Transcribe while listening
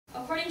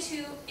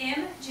to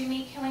M.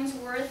 Jimmy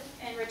Killingsworth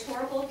and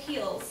Rhetorical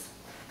Appeals,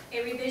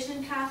 a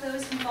revision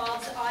pathos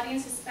involves the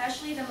audience,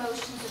 especially the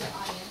emotions of the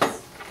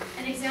audience.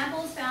 An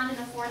example is found in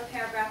the 4th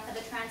paragraph of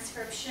the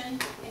transcription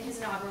in his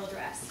inaugural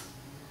address.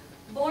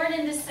 Born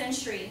in this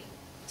century,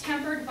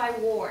 tempered by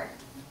war,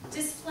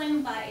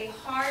 disciplined by a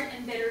hard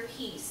and bitter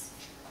peace,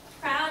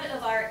 proud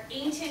of our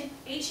ancient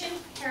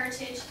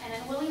heritage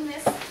and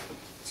unwillingness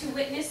to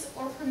witness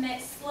or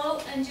permit slow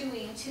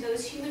undoing to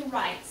those human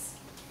rights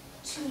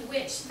to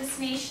which this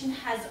nation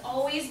has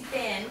always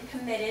been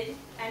committed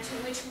and to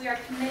which we are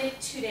committed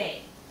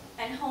today,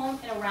 and home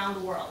and around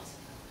the world.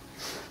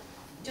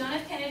 John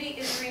F. Kennedy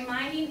is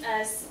reminding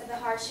us of the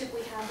hardship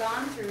we have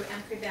gone through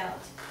and prevailed.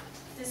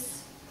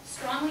 This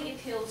strongly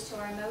appeals to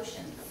our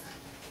emotions.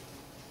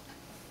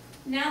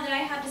 Now that I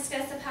have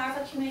discussed the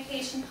powerful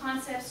communication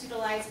concepts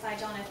utilized by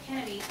John F.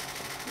 Kennedy,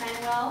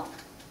 Manuel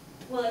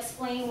will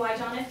explain why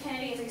John F.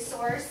 Kennedy is a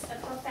source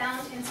of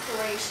profound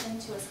inspiration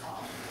to us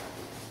all.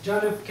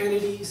 John F.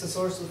 Kennedy is a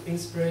source of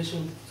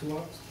inspiration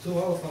to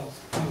all of us.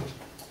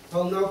 I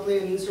will now play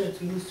an insert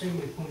to illustrate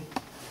my point.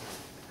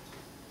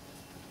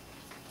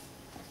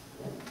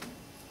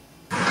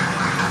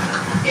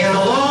 In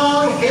the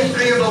long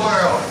history of the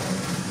world,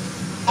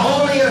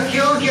 only a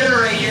few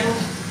generations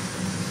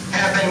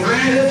have been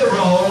granted the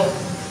role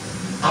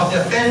of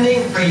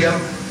defending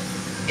freedom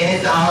in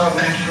its hour of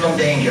maximum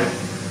danger.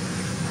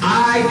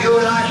 I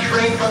do not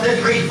shrink from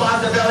this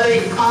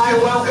responsibility. I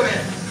welcome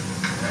it.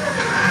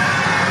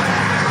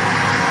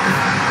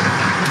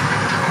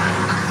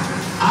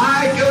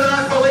 I do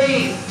not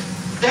believe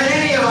that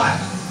any of us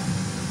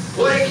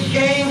would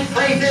exchange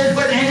places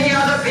with any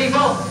other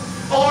people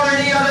or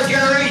any other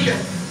generation.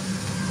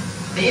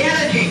 The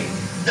energy,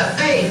 the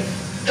faith,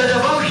 the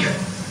devotion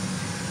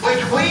which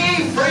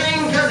we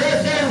bring to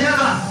this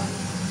endeavor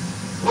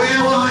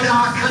will light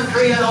our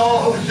country and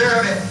all who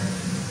serve it.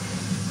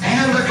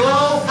 And the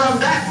glow from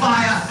that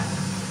fire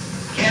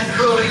can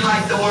truly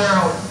light the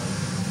world.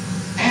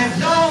 And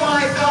so,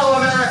 my fellow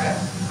Americans,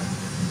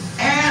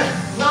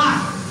 ask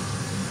not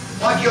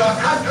what your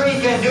country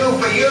can do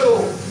for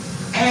you,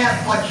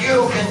 ask what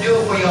you can do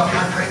for your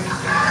country.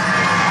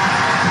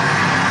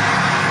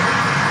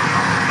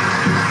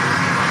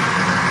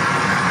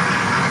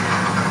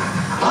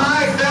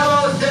 My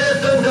fellow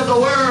citizens of the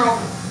world,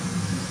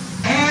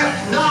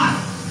 ask not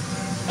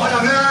what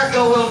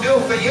America will do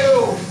for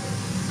you,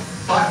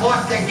 but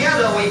what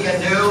together we can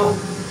do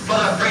for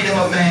the freedom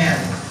of man.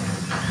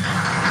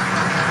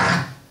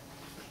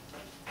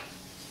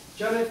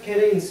 John F.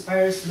 Kennedy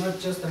inspires not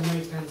just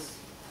Americans,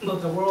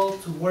 but the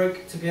world to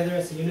work together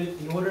as a unit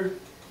in order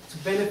to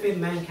benefit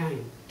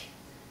mankind.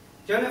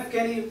 John F.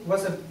 Kennedy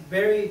was a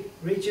very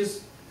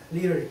righteous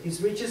leader.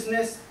 His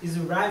righteousness is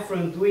derived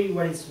from doing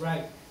what is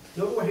right,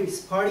 not what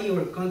his party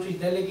or country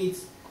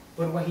delegates,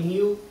 but what he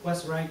knew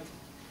was right.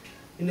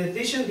 In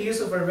addition, the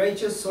use of a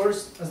righteous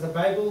source as the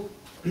Bible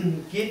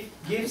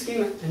gives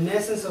him an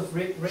essence of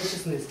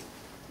righteousness.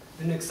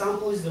 An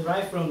example is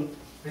derived from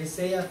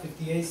Isaiah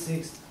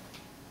 58:6.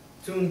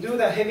 To undo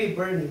the heavy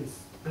burdens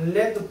and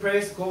let the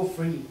oppressed go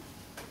free.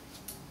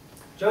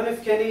 John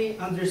F. Kennedy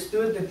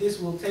understood that this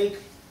will take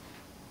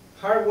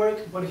hard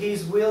work, but he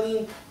is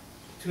willing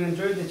to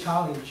endure the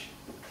challenge.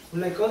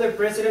 Unlike other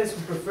presidents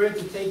who prefer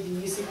to take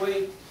the easy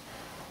way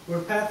or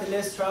path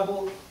less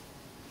traveled,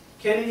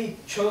 Kennedy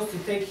chose to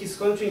take his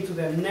country into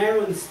the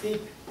narrow and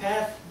steep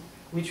path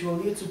which will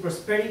lead to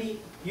prosperity,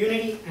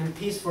 unity, and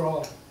peace for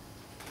all.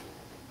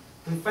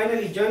 And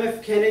finally, John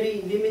F.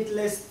 Kennedy,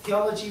 limitless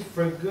theology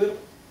for good,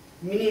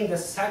 meaning that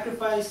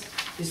sacrifice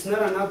is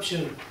not an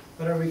option,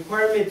 but a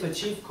requirement to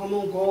achieve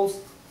common goals,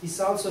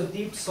 is also a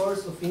deep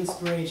source of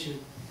inspiration.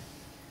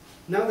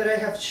 Now that I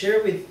have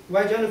shared with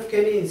why John F.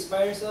 Kennedy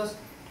inspires us,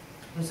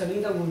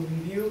 Rosalinda will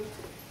review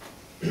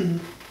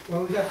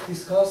what we have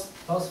discussed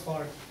thus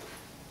far.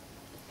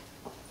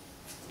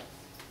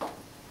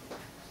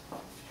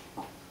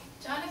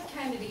 John F.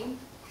 Kennedy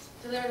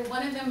delivered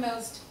one of the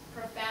most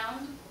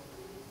profound,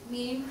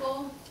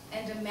 meaningful,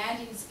 and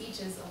demanding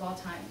speeches of all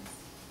time.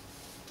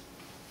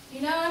 You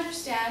now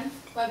understand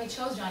why we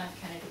chose John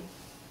F. Kennedy.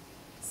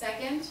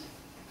 Second,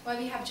 why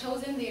we have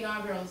chosen the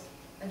inaugural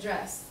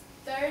address.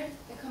 Third,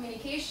 the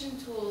communication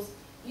tools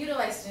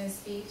utilized in his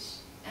speech.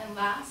 And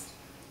last,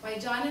 why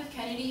John F.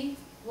 Kennedy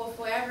will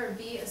forever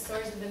be a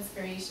source of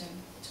inspiration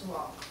to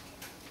all.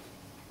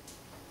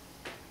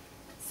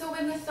 So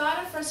when the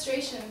thought of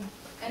frustration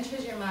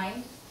enters your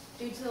mind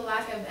due to the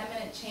lack of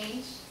imminent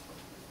change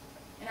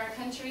in our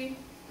country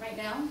right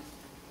now,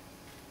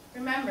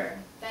 remember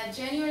that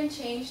genuine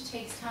change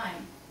takes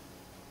time,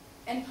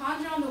 and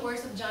ponder on the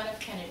words of John F.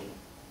 Kennedy.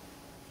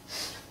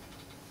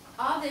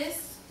 All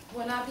this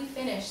will not be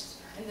finished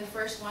in the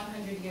first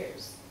 100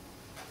 years,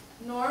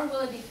 nor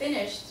will it be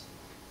finished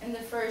in the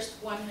first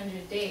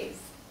 100 days.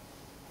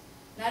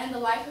 Not in the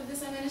life of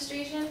this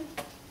administration,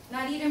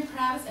 not even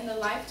perhaps in the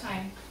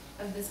lifetime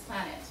of this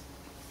planet.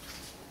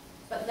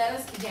 But let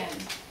us begin.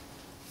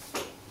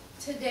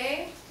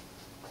 Today,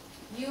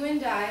 you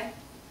and I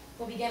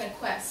will begin a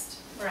quest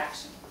for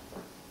action.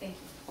 Thank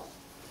you.